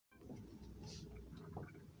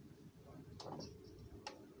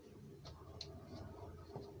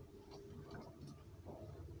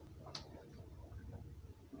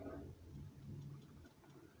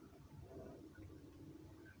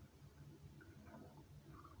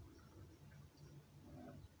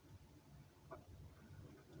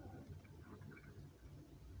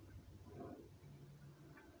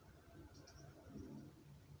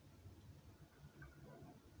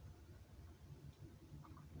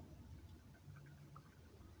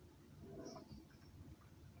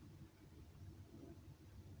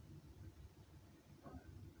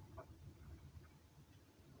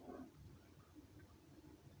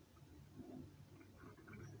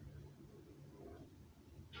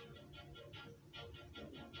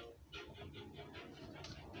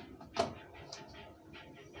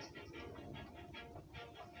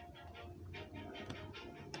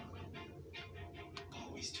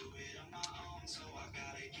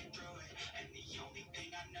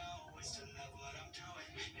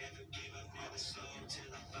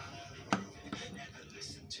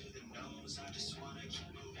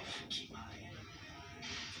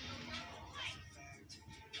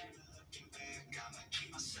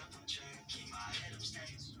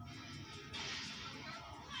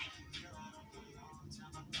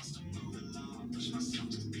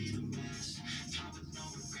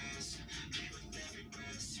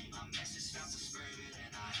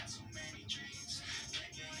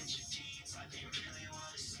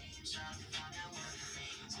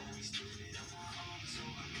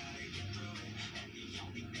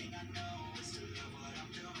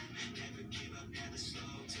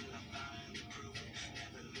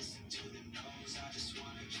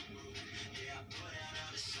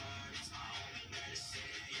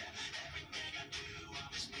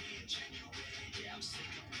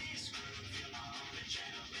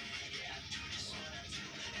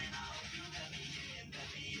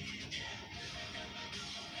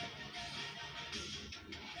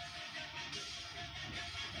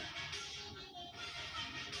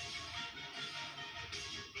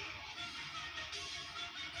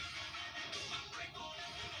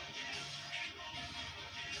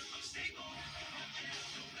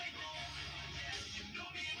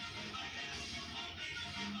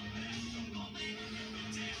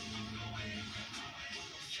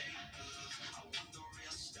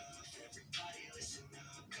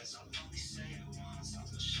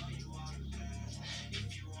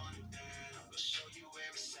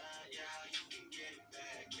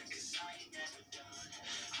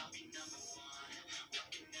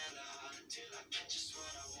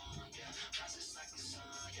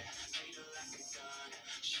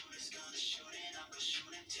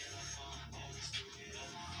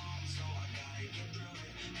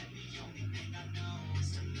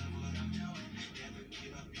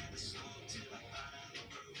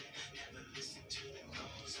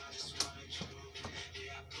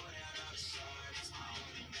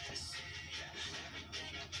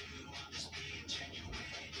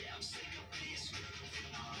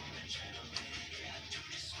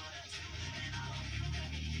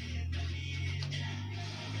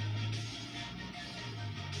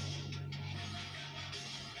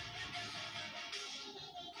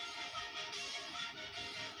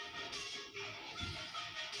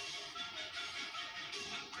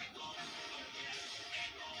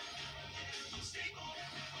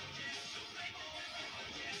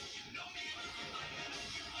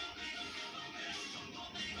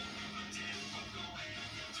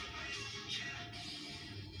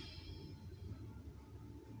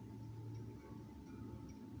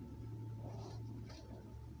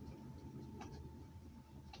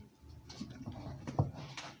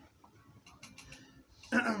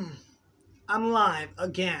I'm live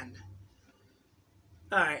again.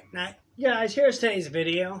 Alright, now guys, here's today's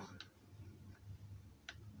video.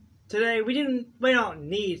 Today we don't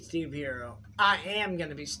need Steve Hero. I am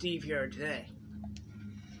gonna be Steve Hero today.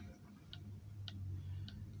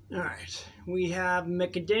 Alright, we have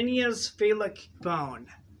Macadamia's phallic bone.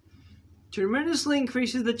 Tremendously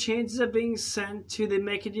increases the chances of being sent to the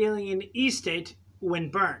Macadamian E-state when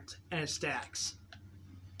burnt, and it stacks.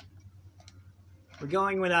 We're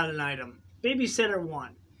going without an item. Babysitter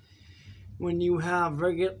 1. When you have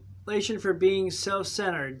regulation for being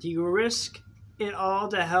self-centered, you risk it all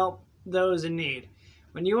to help those in need.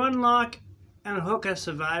 When you unlock and unhook a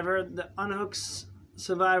survivor, the unhooked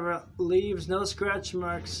survivor leaves no scratch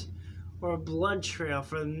marks or blood trail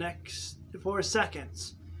for the next 4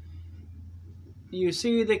 seconds. You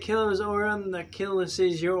see the killer's aura and the killer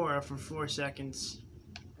sees your aura for 4 seconds.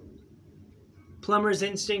 Plumber's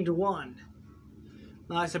Instinct 1.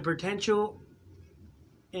 Lacks the potential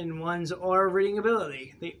in one's aura reading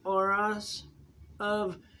ability. The auras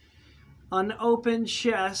of unopened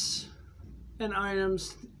chests and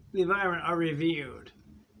items in the environment are reviewed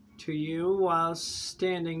to you while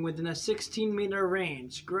standing within a 16-meter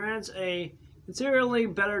range. Grants a considerably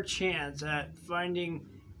better chance at finding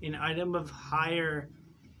an item of higher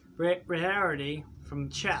rarity from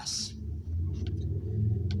chests.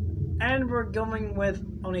 And we're going with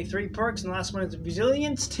only 3 perks, and the last one is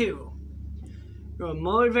Resilience 2. You're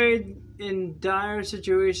motivated in dire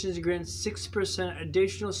situations, grants 6%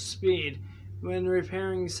 additional speed when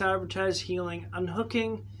repairing, sabotage, healing,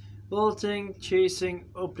 unhooking, bolting, chasing,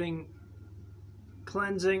 opening,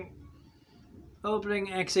 cleansing,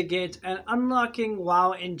 opening exit gates, and unlocking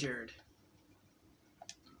while injured.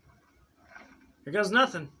 Here goes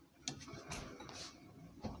nothing.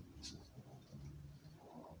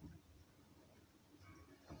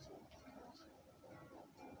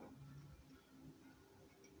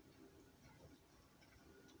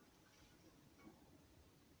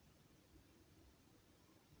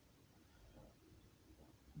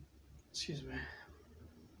 Excuse me.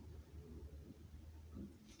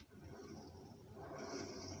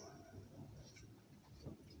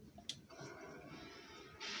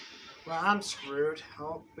 Well, I'm screwed.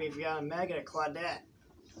 Oh, we've got a Meg and a Claudette.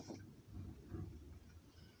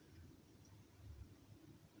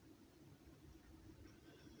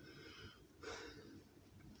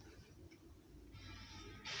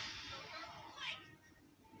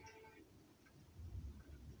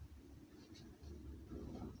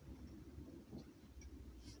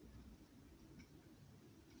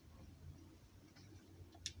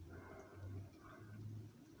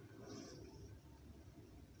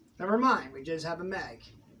 Never mind, we just have a Meg.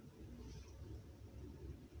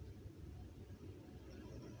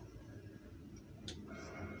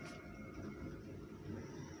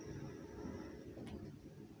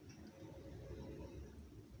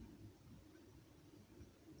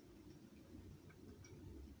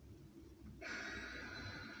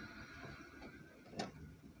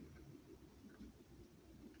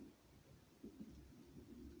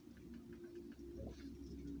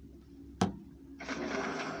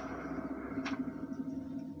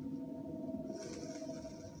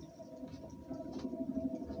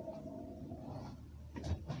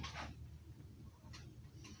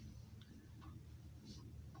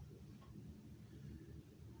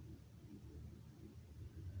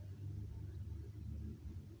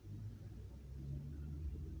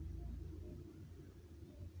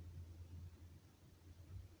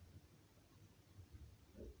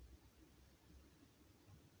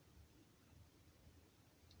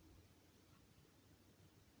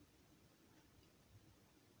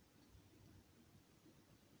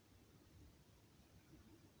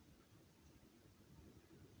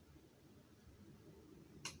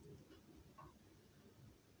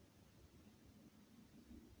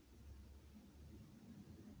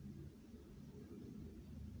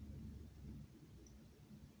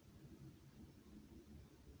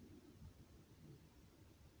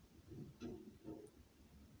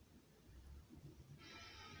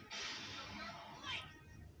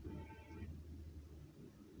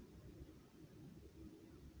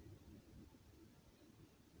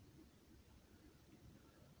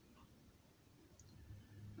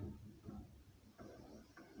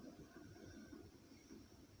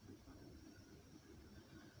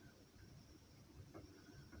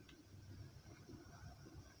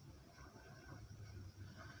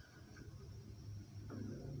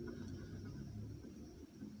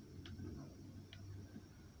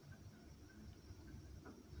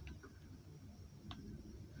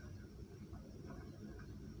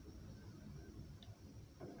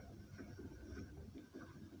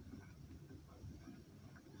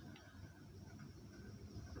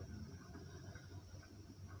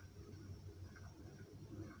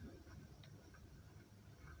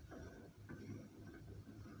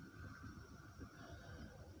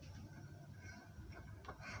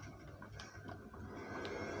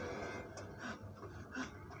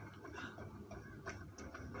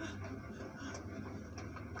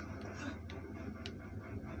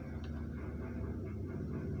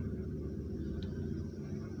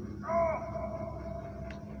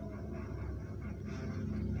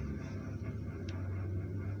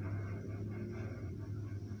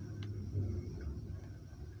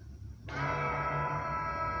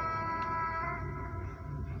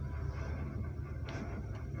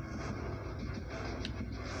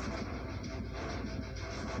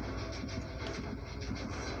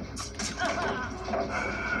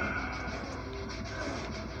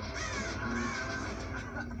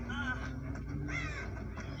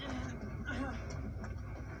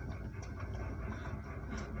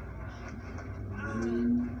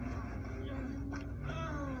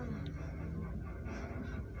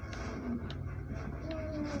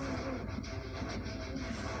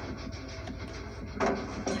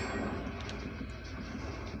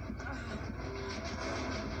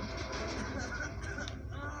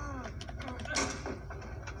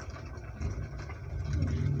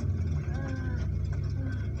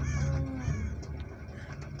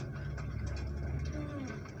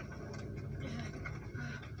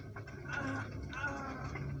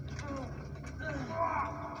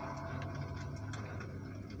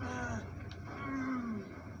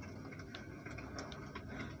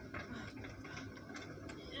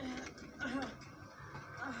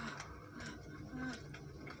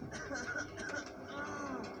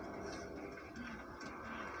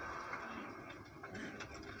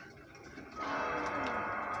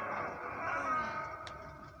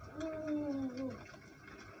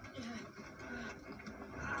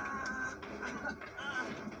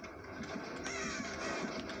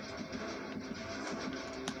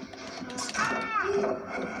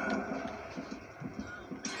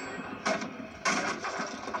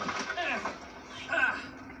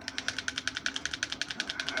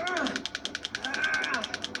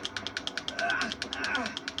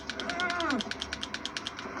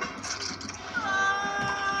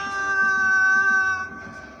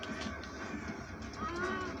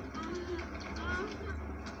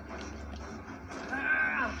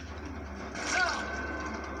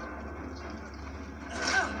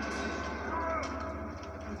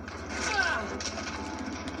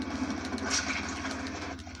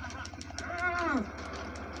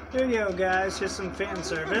 There you go, guys. Here's some fan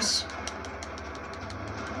service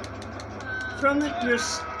from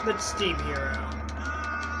the Steve Hero.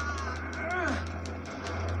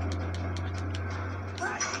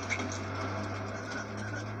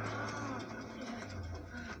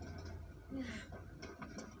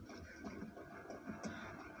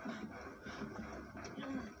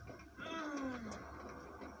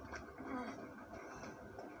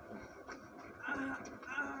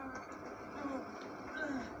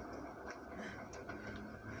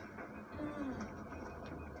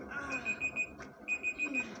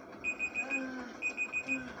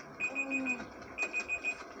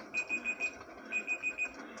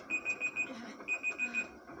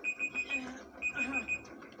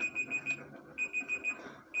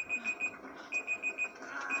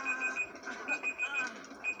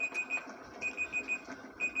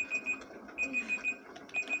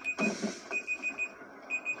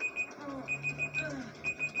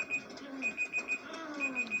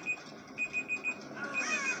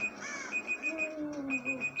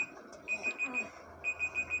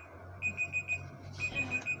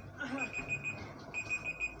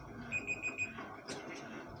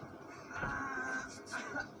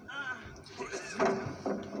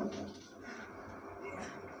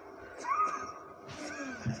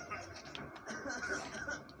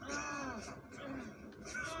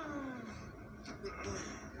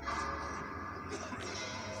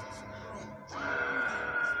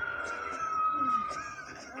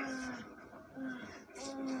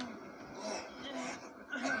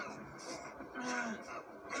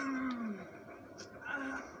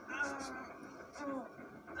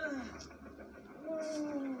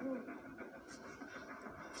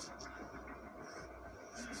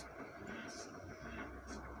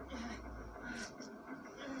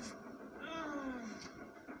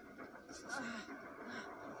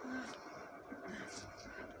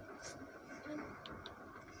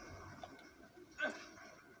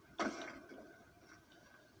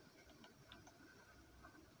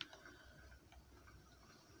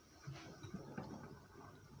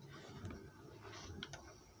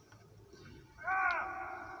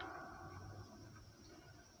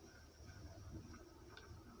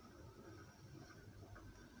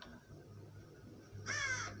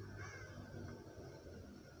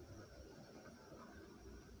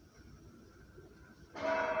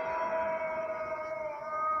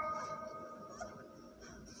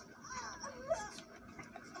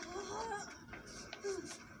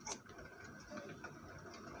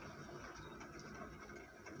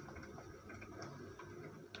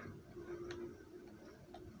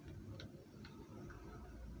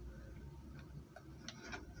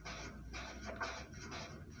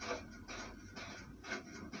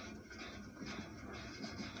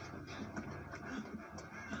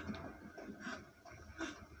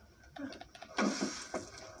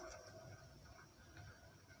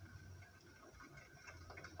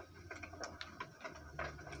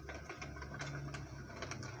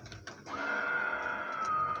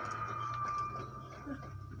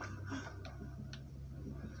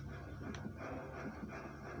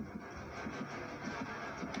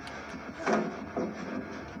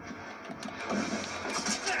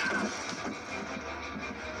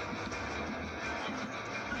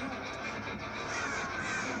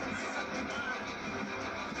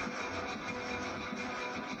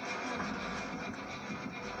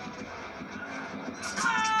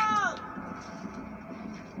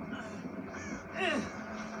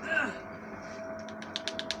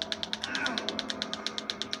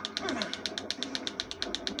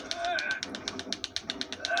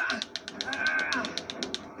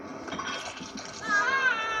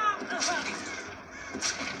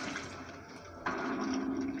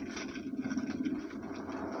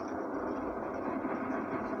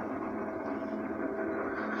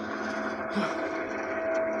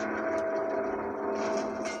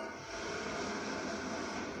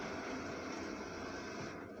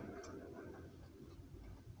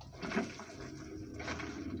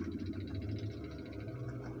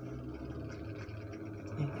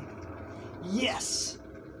 Yes!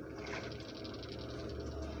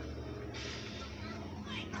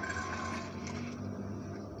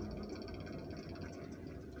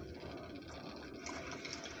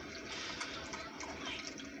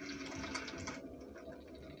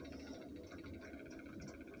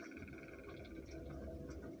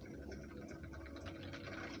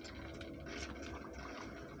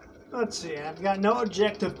 Let's see, I've got no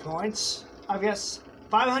objective points. I've got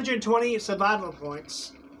 520 survival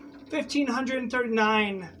points,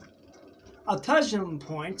 1,539 Altuzum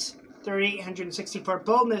points, 3,864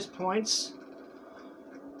 boldness points,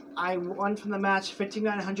 I won from the match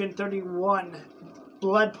 5,931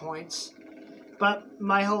 blood points, but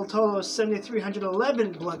my whole total is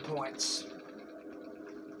 7,311 blood points.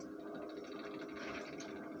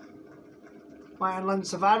 My Unlimited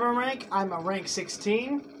Survivor rank, I'm a rank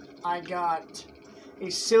 16. I got a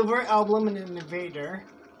silver emblem in an Invader.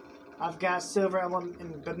 I've got a silver emblem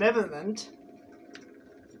in Benevolent.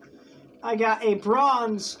 I got a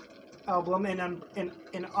bronze emblem in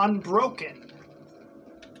Unbroken.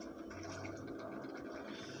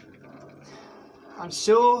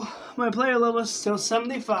 My player level is still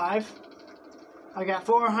 75. I got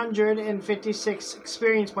 456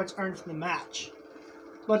 experience points earned from the match.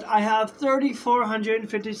 But I have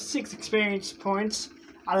 3,456 experience points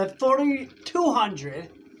out of 4,200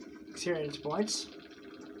 experience points.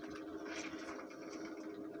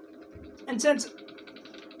 And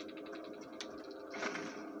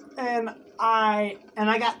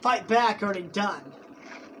I got Fight Back already done.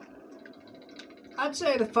 I'd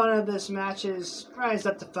say the fun of this match is raised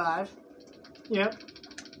up to 5. Yep.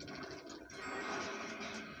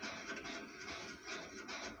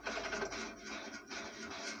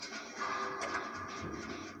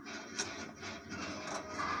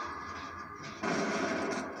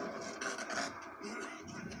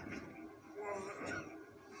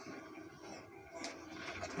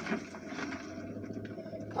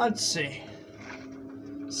 Let's see.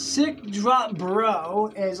 Sick Drop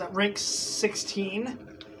Bro is at rank 16.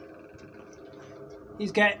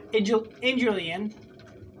 He's got Injulian,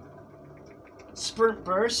 Sprint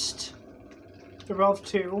Burst, Evolve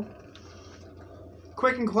 2,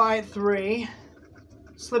 Quick and Quiet 3,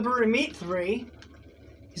 Slippery Meat 3.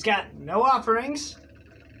 He's got no offerings,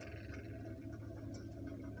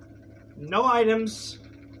 no items,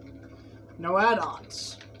 no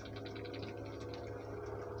add-ons.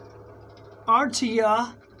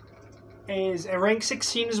 Artia is a rank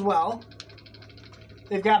 16 as well.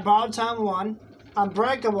 They've got Borrowed Time 1,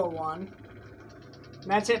 Unbreakable 1,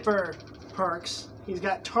 and that's it for perks. He's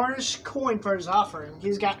got Tarnished Coin for his offering.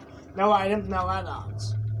 He's got no items, no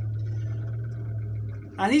add-ons.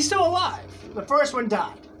 And he's still alive. The first one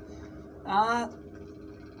died. A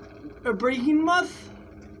Breaking Month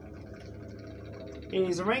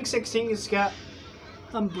is a rank 16. He's got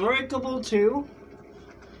Unbreakable 2,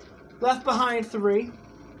 Left Behind 3,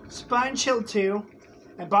 Spine Chill 2,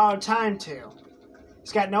 and Borrowed Time 2.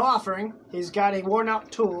 He's got no offering. He's got a Worn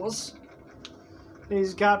Out Tools.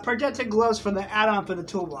 He's got Protected Gloves for the add-on for the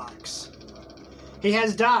toolbox. He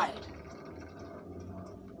has died.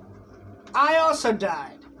 I also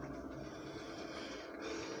died.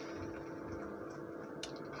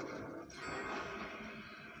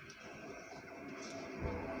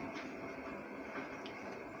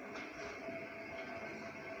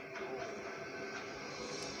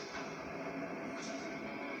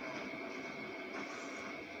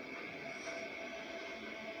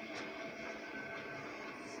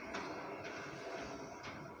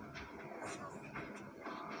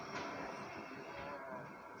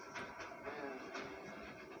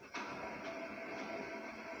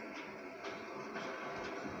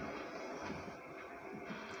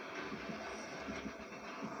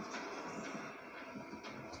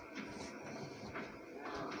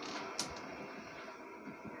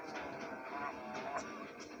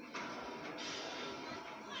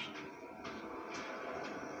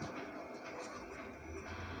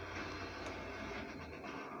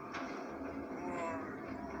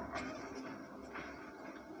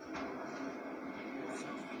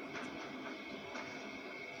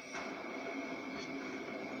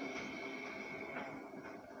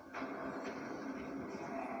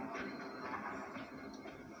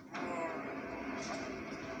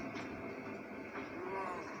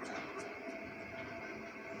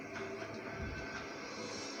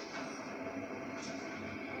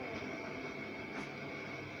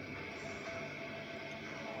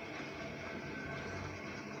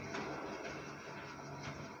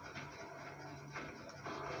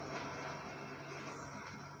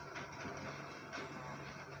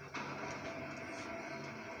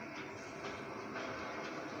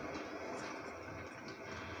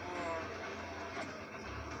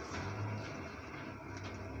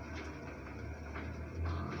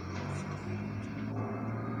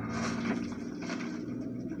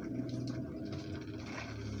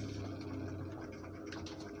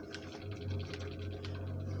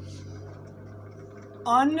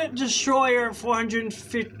 Undestroyer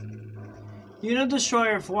 450. Unit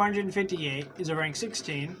Destroyer 458 is a rank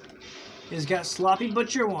 16. He's got Sloppy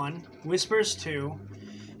Butcher 1, Whispers 2,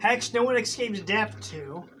 Hex No One Escapes Death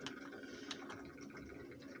 2.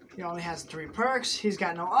 He only has 3 perks. He's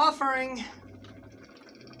got no offering.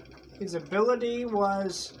 His ability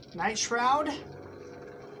was Night Shroud.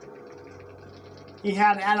 He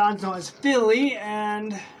had add-ons known as Philly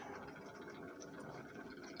and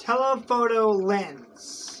Telephoto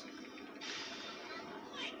Lens.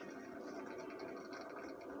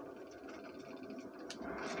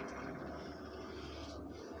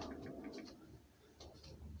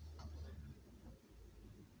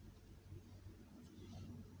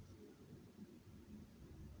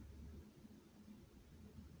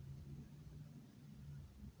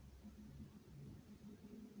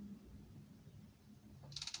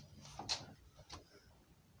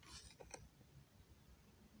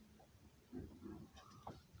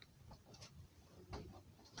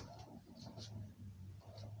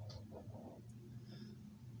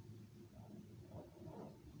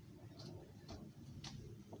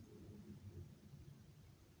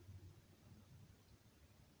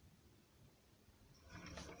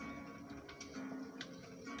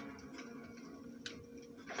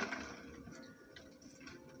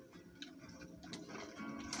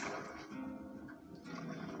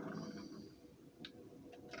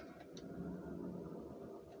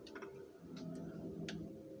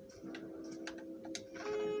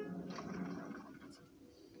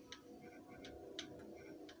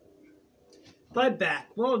 Buyback,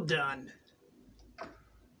 well done.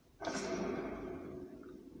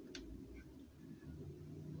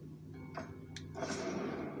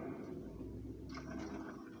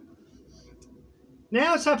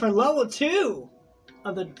 Now it's time for level 2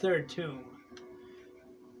 of the third tomb.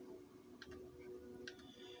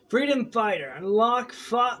 Freedom Fighter.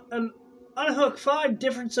 Unhook 5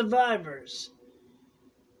 different survivors.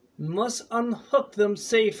 Must unhook them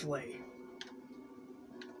safely.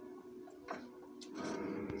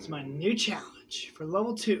 It's my new challenge for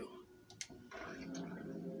level 2.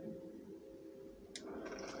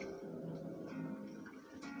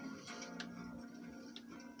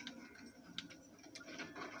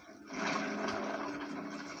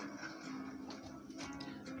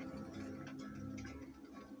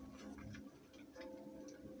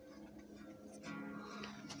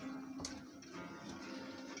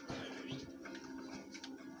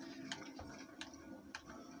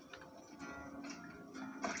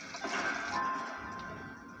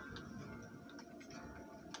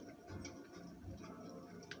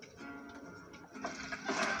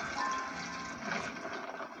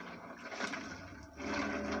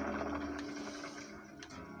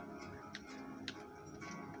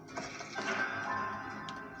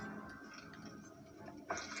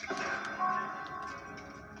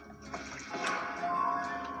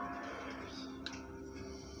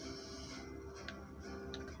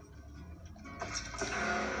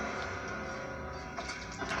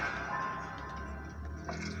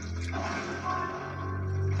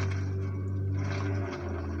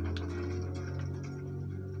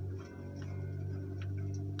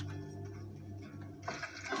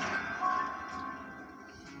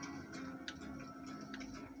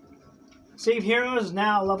 Save Heroes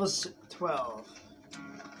now level 12.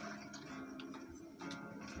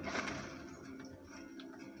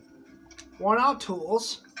 Worn-out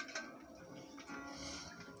tools.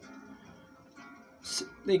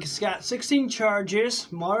 They got 16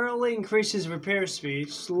 charges, moderately increases repair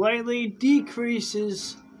speed, slightly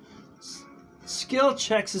decreases skill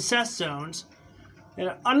check success zones, and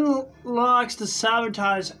it unlocks the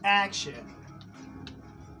sabotage action.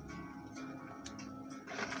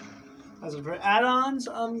 As for add-ons,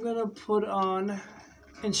 I'm gonna put on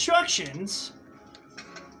instructions,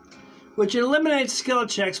 which eliminates skill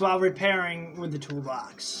checks while repairing with the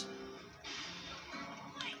toolbox.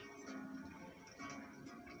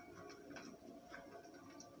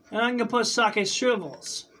 And I'm gonna put Sake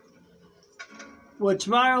Shrivels, which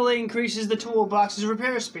mildly increases the toolbox's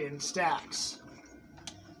repair speed and stacks.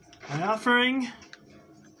 My offering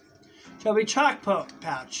shall be Chalk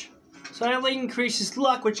Pouch. Slightly increases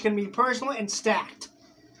luck, which can be personal and stacked.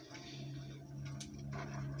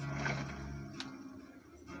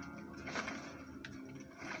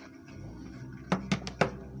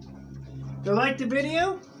 If you liked the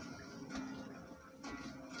video,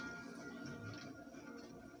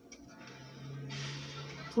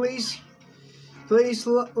 please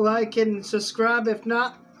like and subscribe. If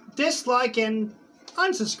not, dislike and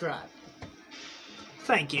unsubscribe.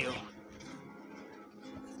 Thank you.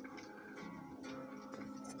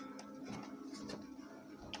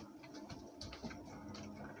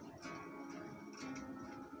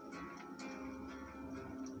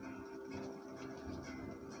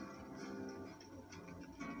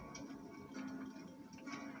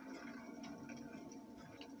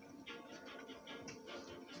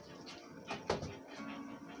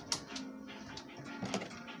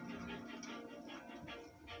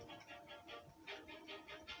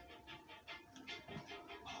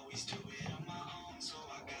 He's too weak.